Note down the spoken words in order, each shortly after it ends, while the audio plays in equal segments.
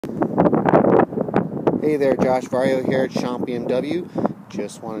Hey there, Josh Vario here at Champion W.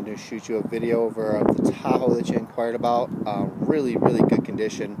 Just wanted to shoot you a video over the Tahoe that you inquired about. Really good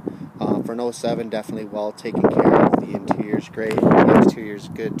condition. For an 07, definitely well taken care of. The interior's great, the exterior's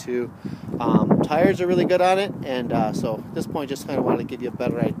good too. Tires are really good on it, and so at this point just kind of wanted to give you a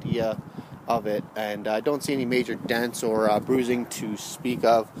better idea of it. And I don't see any major dents or bruising to speak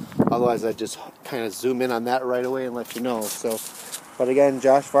of. Otherwise I'd just kind of zoom in on that right away and let you know. So, but again,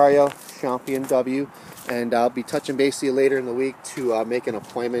 Josh Vario, Champion W, and I'll be touching base with you later in the week to make an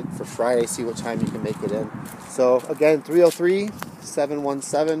appointment for Friday, see what time you can make it in. So again,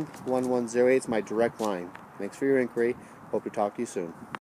 303-717-1108 is my direct line. Thanks for your inquiry. Hope to talk to you soon.